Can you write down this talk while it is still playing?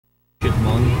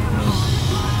smug.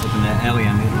 It's up in that alley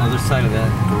on the other side of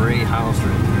that gray house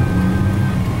right there.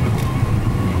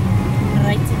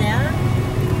 Right to there?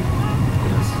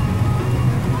 Yes.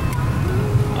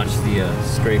 Watch the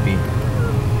scrapey.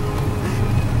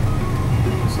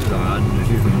 This is odd. There's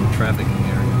usually no traffic in the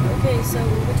area. Okay, so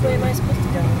which way am I supposed to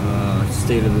go?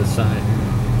 Stay to the side.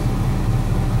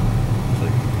 It's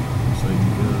like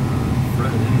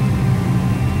Fred.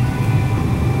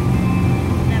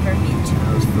 Never meet you.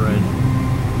 That was Fred.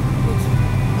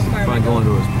 How far am I Probably going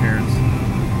to his parents.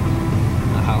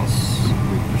 The house.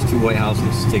 There's two white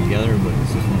houses together, but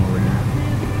it's this one over here.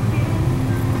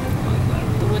 Like that.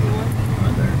 The wooden one?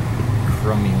 Right there.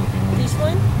 Crummy looking one. This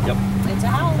one? Yep. It's a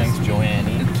house. Thanks, Joanne.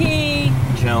 Okay.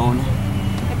 Joan.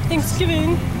 Happy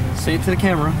Thanksgiving. Say it to the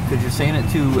camera, because you're saying it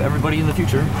to everybody in the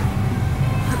future.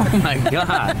 Oh my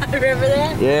god. Remember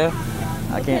that? Yeah.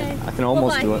 I can't. Okay. I can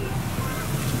almost do it.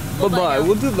 Bye-bye.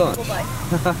 We'll do lunch. Bye-bye.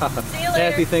 See you later.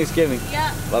 Happy Thanksgiving.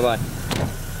 Yeah. Bye-bye.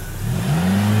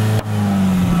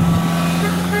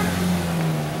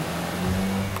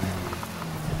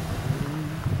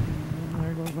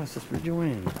 There goes my sister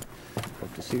Joanne.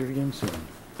 Hope to see her again soon.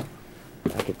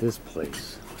 Back at this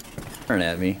place. Glaring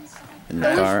at me in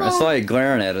the car. I saw you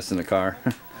glaring at us in the car.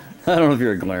 I don't know if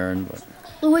you're glaring, but.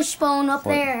 The wishbone up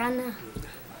there on the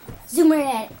zoomer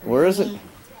at it. Where is it?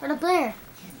 Right up there.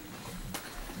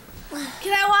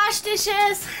 Can I wash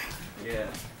dishes? Yeah.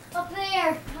 Up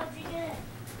there. How'd you get it?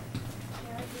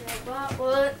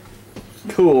 What?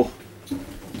 Cool.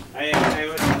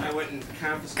 I went and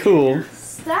confiscated Cool. your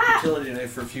Stop. utility tonight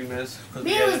for a few minutes because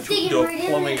we Man had was to digging do a right in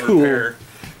plumbing there. Cool. repair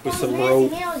with some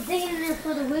rope. Man, I was digging in there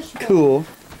for the wishbone. Cool.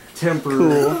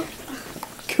 Temporary.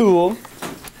 Cool.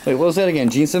 Wait, what was that again?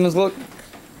 Gene Simmons look?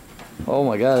 Oh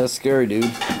my god, that's scary, dude. You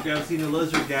guys seen the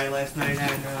lizard guy last night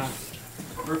on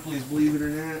Berkeley's Believe It or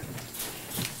Not?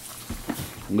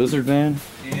 Lizard man?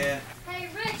 Yeah. Hey,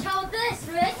 Rich, hold this,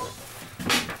 Rich.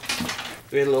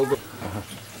 We had a little bit.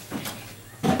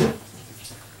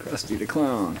 Kristy the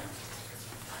clown.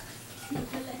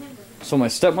 So my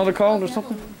stepmother called or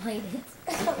something?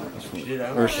 She did,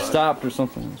 Or stopped or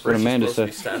something? That's what Where's she Amanda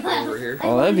supposed said. to be stopping over here?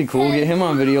 Oh, that'd be cool. Get him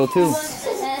on video too.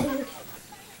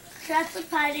 Trap the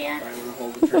party on. Probably want to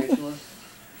hold the tarantula.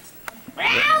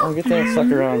 Oh, get that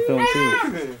sucker on film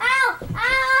too. Ow!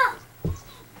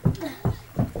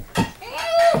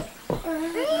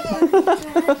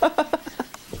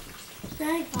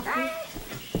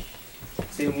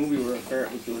 See a movie where a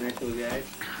ferret was doing that to a guy?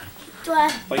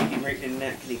 What? Biting him right in the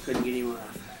neck and he couldn't get him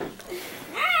off.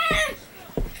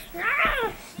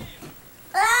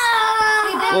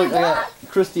 Look, I got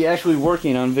Kristy actually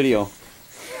working on video.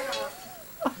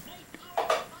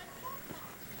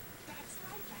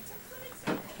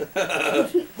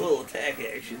 Little attack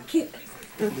action.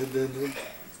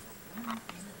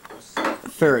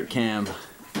 Ferret cam.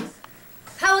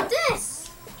 How about this?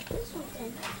 This one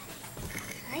then.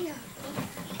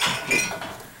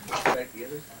 Back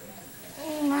together.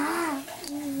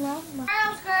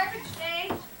 Garbage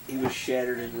day. He was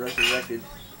shattered and resurrected.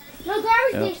 No,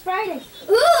 garbage Yeah. day's Friday.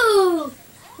 Ooh!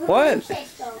 What?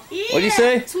 What'd you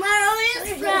say? Tomorrow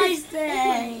is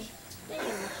Friday.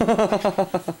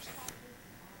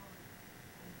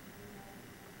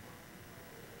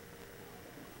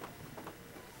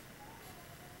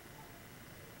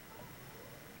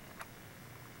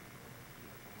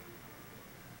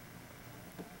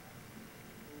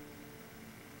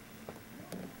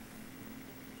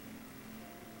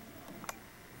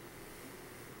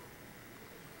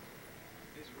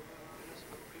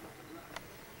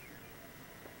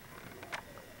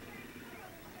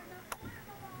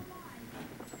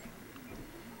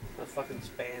 The fucking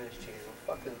Spanish channel.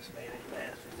 Fucking Spanish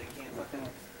bastards. They can't fucking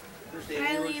understand. I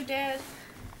leave, Dad.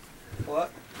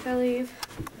 What? I leave.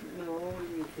 No,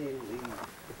 you can't leave.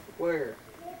 Where?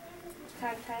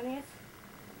 Tanya.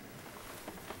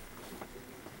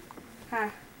 Huh.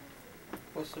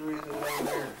 What's the reason why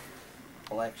there?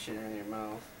 Black shit in your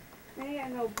mouth. I ain't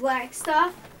got no black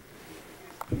stuff.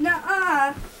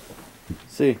 Nuh-uh.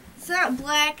 See. It's not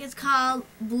black, it's called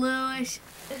bluish.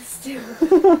 It's stupid.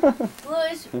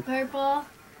 Bluish purple.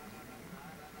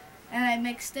 And I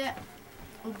mixed it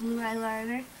with blue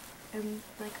eyeliner and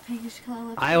like pinkish color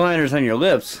lipstick. Eyeliners on your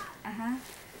lips. Uh-huh.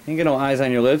 You ain't got no eyes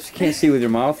on your lips. You can't see with your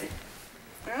mouth.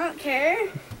 I don't care.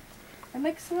 I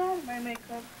mix a lot of my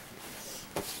makeup.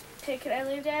 Okay, can I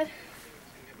leave, Dad?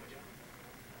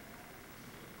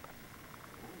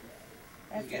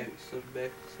 You get stuff back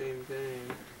at the same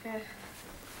time. Okay.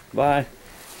 Bye.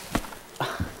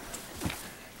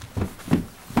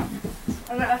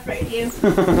 I'm not afraid of you.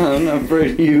 I'm not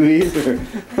afraid of you either.